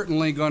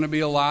certainly going to be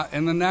a lot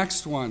in the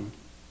next one.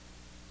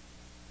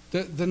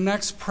 The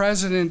next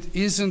president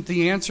isn't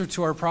the answer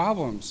to our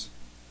problems.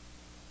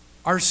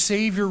 Our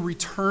Savior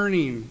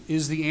returning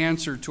is the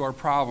answer to our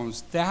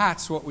problems.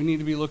 That's what we need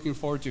to be looking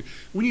forward to.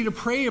 We need to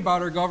pray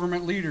about our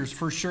government leaders,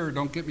 for sure,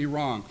 don't get me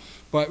wrong.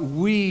 But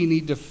we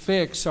need to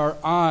fix our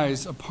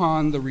eyes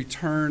upon the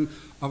return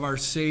of our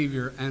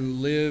Savior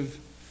and live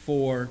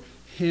for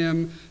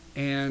Him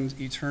and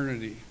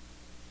eternity.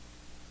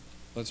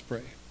 Let's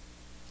pray.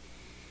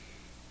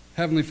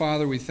 Heavenly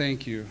Father, we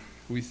thank you.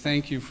 We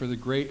thank you for the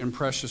great and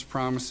precious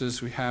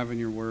promises we have in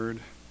your word.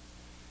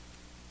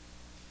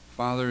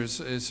 Father,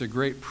 it's a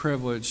great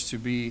privilege to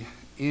be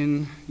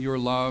in your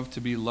love,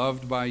 to be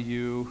loved by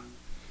you.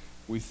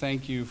 We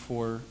thank you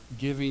for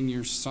giving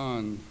your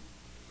Son.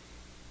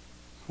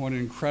 What an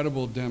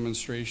incredible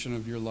demonstration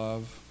of your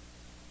love.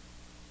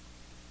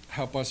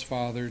 Help us,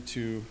 Father,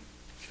 to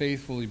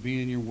faithfully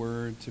be in your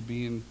word, to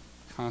be in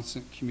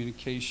constant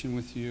communication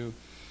with you.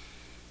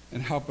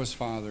 And help us,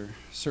 Father,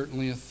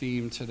 certainly a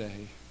theme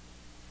today.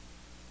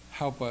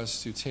 Help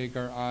us to take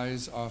our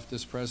eyes off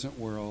this present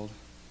world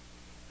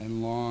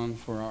and long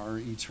for our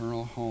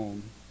eternal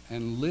home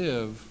and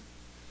live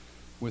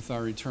with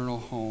our eternal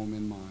home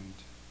in mind.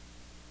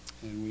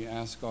 And we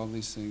ask all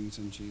these things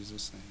in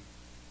Jesus'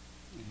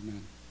 name.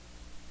 Amen.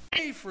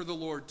 Pray for the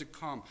Lord to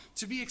come,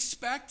 to be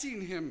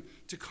expecting Him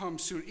to come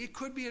soon. It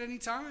could be at any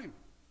time.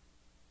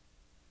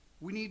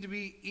 We need to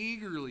be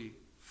eagerly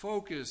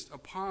focused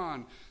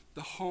upon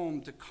the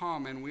home to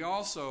come, and we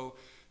also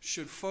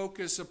should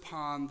focus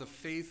upon the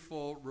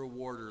faithful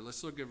rewarder.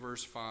 Let's look at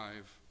verse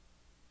 5.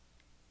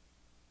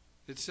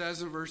 It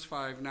says in verse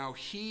 5, "Now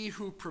He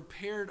who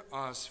prepared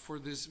us for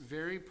this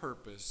very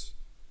purpose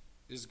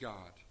is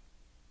God,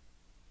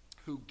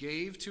 who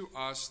gave to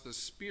us the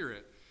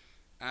Spirit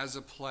as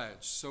a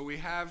pledge." So we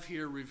have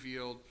here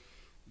revealed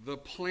the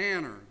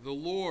planner, the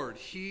Lord.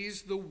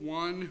 He's the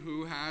one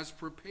who has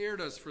prepared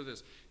us for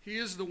this. He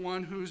is the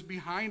one who's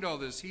behind all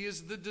this. He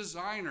is the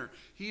designer.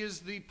 He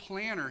is the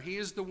planner. He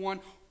is the one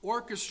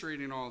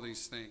orchestrating all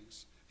these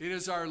things. It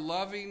is our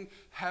loving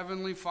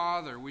Heavenly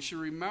Father. We should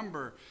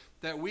remember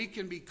that we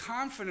can be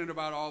confident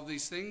about all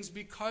these things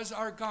because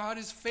our God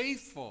is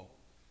faithful.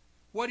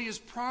 What He has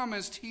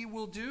promised, He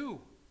will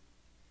do.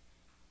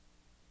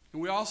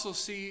 And we also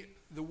see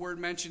the word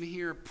mentioned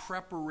here,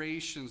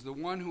 preparations, the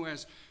one who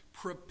has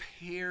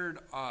prepared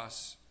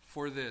us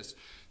for this.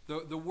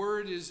 The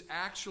word is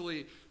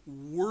actually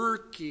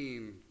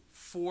working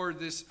for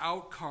this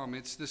outcome.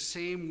 It's the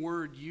same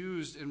word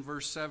used in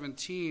verse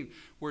 17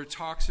 where it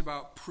talks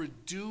about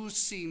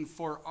producing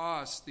for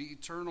us the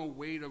eternal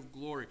weight of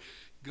glory.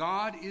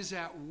 God is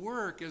at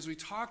work, as we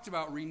talked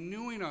about,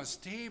 renewing us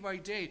day by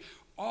day.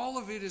 All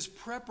of it is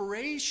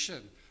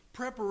preparation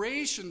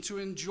to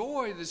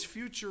enjoy this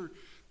future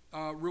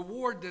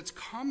reward that's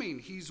coming.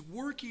 He's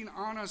working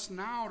on us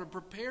now to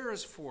prepare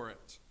us for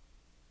it.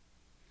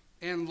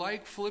 And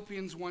like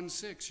Philippians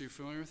 1:6, are you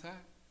familiar with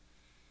that?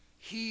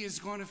 He is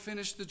going to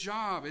finish the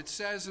job. It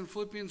says in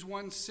Philippians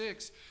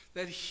 1:6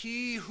 that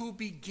He who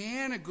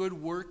began a good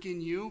work in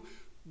you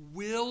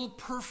will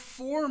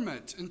perform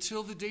it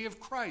until the day of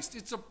Christ.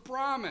 It's a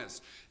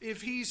promise.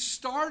 If He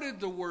started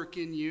the work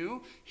in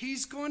you,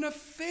 He's going to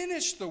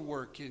finish the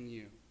work in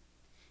you.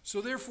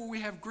 So therefore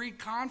we have great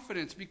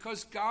confidence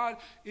because God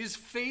is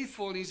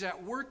faithful and He's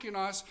at work in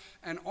us,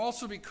 and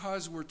also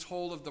because we're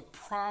told of the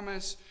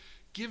promise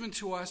given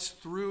to us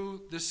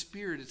through the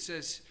Spirit. It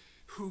says,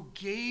 who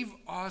gave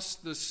us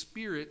the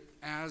Spirit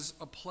as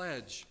a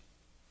pledge.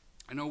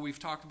 I know we've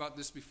talked about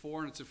this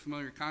before and it's a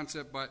familiar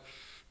concept, but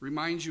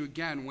remind you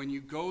again, when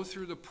you go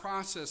through the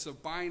process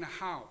of buying a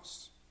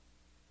house,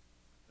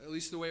 at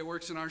least the way it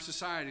works in our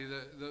society,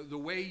 the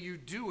way you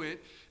do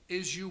it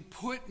is you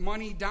put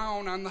money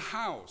down on the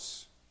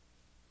house.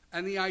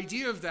 And the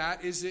idea of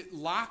that is it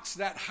locks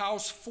that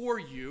house for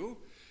you,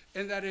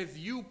 and that if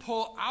you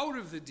pull out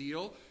of the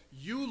deal,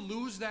 you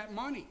lose that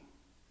money.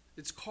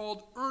 It's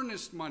called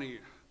earnest money.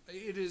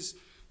 It is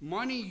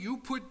money you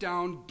put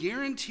down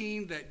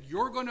guaranteeing that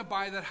you're going to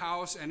buy that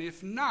house, and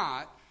if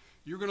not,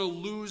 you're going to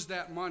lose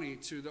that money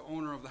to the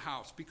owner of the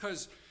house.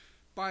 Because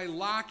by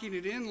locking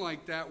it in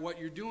like that, what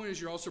you're doing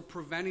is you're also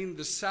preventing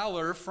the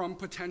seller from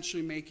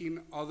potentially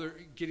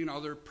getting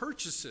other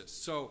purchases.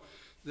 So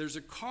There's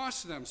a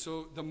cost to them.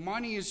 So the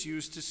money is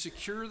used to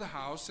secure the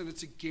house, and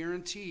it's a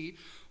guarantee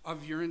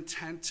of your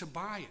intent to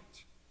buy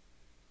it.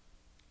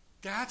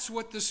 That's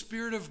what the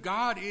Spirit of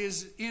God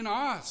is in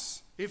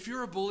us. If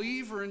you're a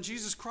believer in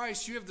Jesus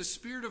Christ, you have the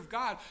Spirit of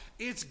God.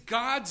 It's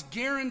God's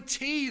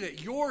guarantee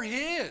that you're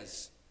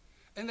His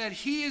and that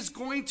He is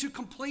going to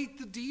complete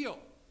the deal.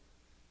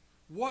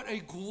 What a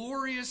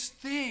glorious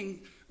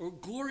thing, or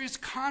glorious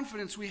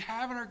confidence we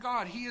have in our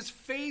God. He is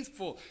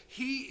faithful.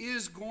 He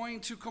is going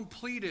to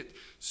complete it.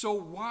 So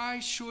why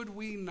should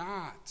we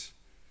not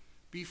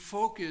be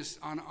focused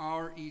on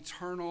our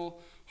eternal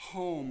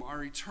home,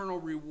 our eternal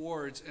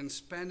rewards, and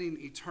spending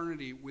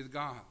eternity with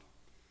God?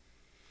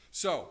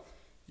 So,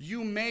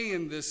 you may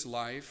in this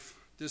life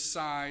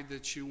decide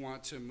that you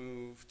want to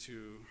move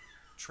to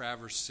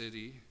Traverse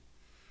City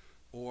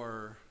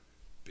or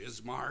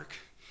Bismarck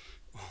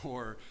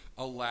or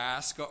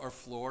Alaska or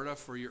Florida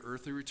for your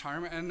earthly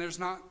retirement, and there's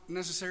not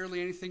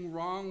necessarily anything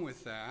wrong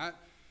with that.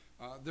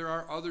 There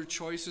are other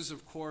choices,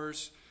 of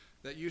course,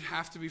 that you'd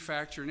have to be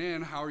factoring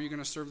in. How are you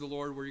going to serve the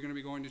Lord? Where are you going to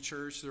be going to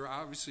church? There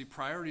are obviously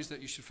priorities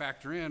that you should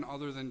factor in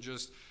other than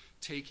just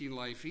taking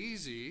life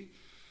easy.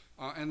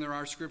 And there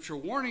are scriptural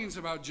warnings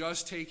about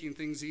just taking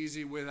things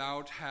easy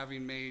without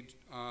having made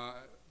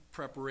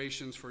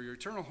preparations for your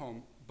eternal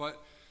home.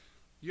 But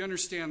you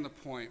understand the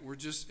point. We're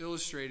just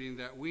illustrating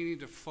that we need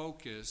to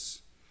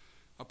focus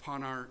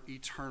upon our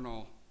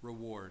eternal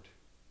reward.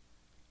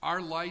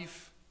 Our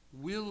life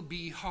will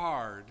be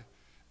hard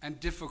and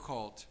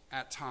difficult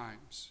at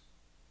times.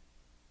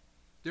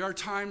 There are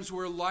times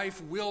where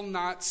life will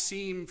not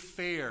seem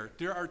fair.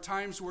 There are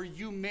times where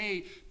you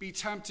may be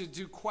tempted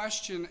to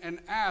question and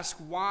ask,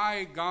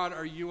 why, God,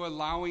 are you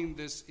allowing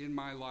this in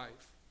my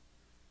life?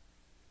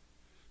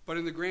 But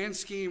in the grand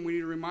scheme, we need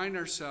to remind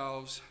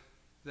ourselves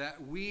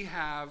that we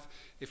have,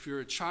 if you're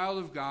a child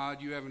of God,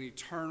 you have an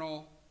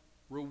eternal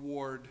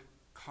reward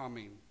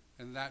coming.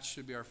 And that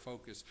should be our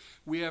focus.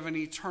 We have an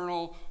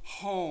eternal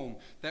home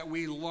that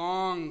we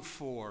long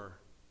for.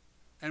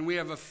 And we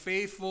have a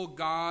faithful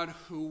God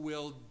who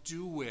will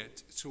do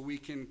it, so we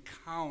can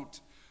count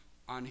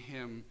on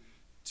Him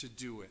to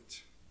do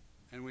it.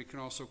 And we can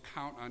also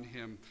count on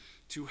Him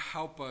to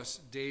help us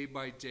day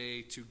by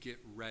day to get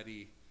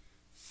ready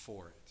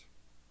for it.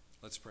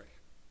 Let's pray.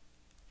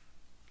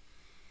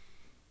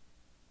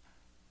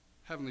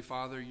 Heavenly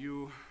Father,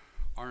 you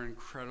are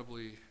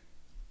incredibly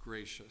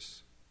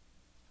gracious.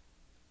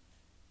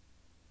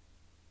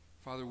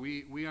 Father,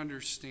 we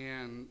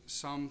understand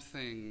some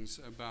things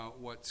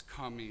about what's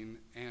coming,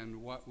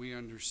 and what we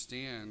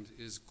understand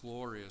is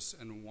glorious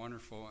and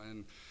wonderful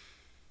and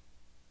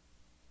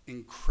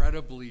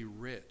incredibly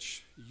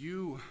rich.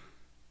 You,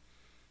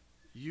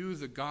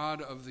 the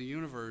God of the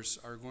universe,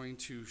 are going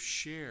to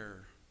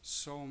share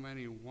so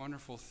many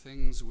wonderful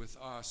things with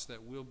us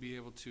that we'll be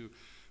able to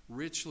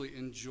richly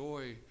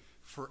enjoy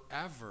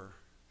forever.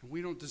 And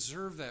we don't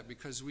deserve that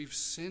because we've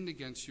sinned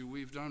against you,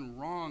 we've done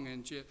wrong,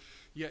 and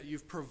yet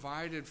you've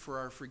provided for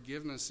our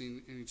forgiveness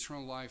in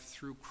eternal life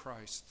through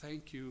Christ.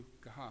 Thank you,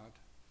 God,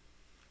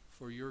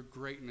 for your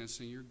greatness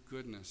and your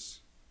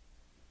goodness.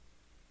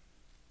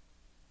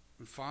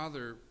 And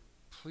Father,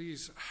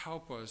 please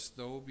help us,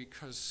 though,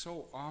 because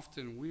so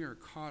often we are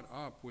caught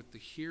up with the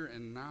here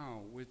and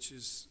now, which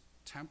is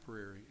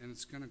temporary, and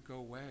it's going to go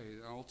away.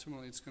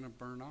 Ultimately, it's going to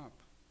burn up.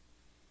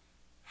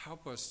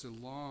 Help us to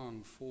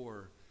long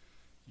for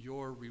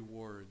your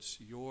rewards,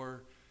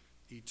 your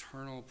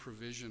eternal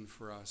provision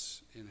for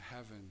us in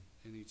heaven,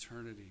 in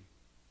eternity.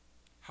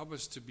 Help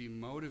us to be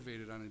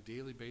motivated on a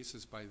daily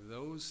basis by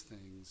those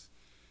things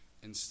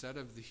instead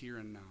of the here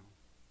and now.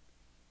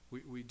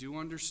 We do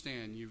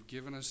understand you've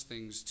given us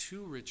things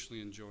to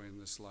richly enjoy in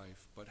this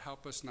life, but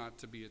help us not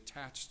to be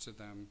attached to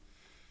them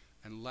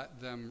and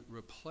let them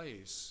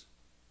replace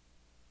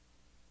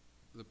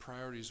the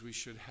priorities we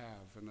should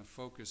have and the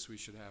focus we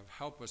should have.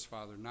 Help us,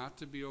 Father, not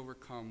to be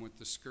overcome with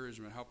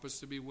discouragement. Help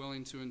us to be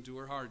willing to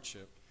endure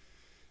hardship,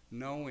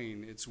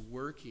 knowing it's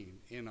working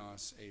in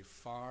us a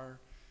far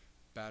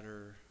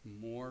better,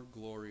 more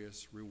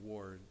glorious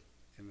reward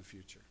in the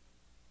future.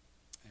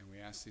 And we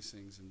ask these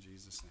things in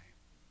Jesus' name.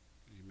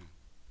 Amen.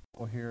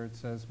 Well, here it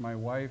says, my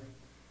wife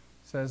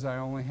says I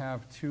only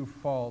have two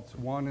faults.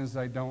 One is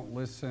I don't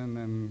listen,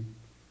 and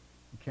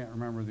I can't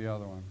remember the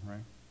other one,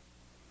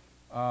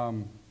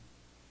 right?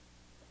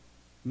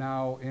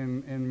 Now,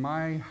 in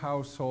my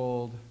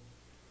household,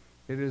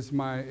 it is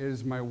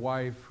my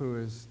wife who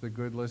is the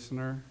good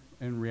listener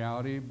in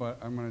reality, but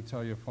I'm going to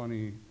tell you a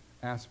funny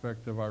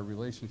aspect of our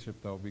relationship,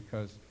 though,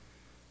 because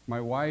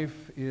my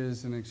wife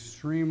is an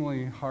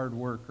extremely hard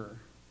worker.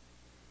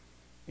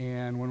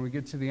 And when we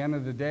get to the end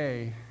of the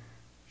day,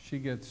 she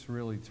gets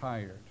really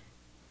tired.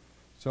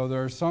 So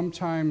there are some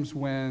times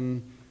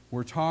when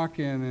we're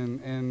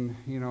talking and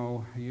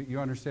you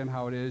understand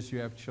how it is. You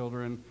have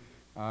children.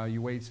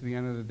 You wait to the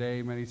end of the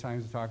day many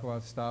times to talk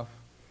about stuff.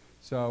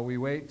 So we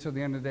wait till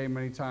the end of the day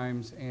many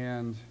times,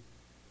 and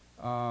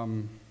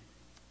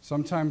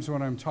sometimes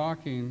when I'm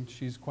talking,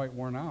 she's quite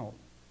worn out.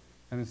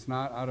 And it's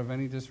not out of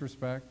any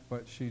disrespect,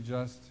 but she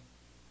just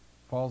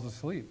falls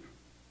asleep.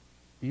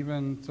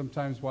 even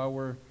sometimes while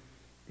we're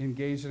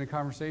engaged in a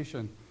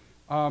conversation.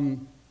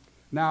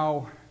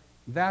 Now,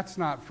 that's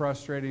not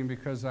frustrating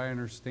because I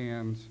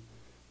understand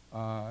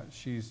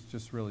she's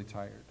just really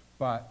tired.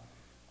 But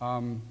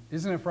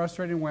isn't it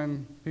frustrating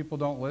when people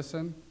don't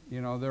listen?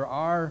 You know, there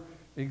are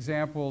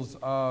examples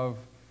of,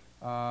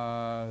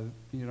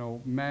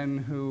 men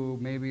who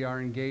maybe are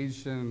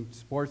engaged in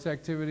sports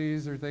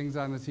activities or things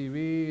on the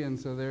TV, and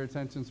so their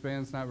attention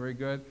span's not very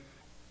good.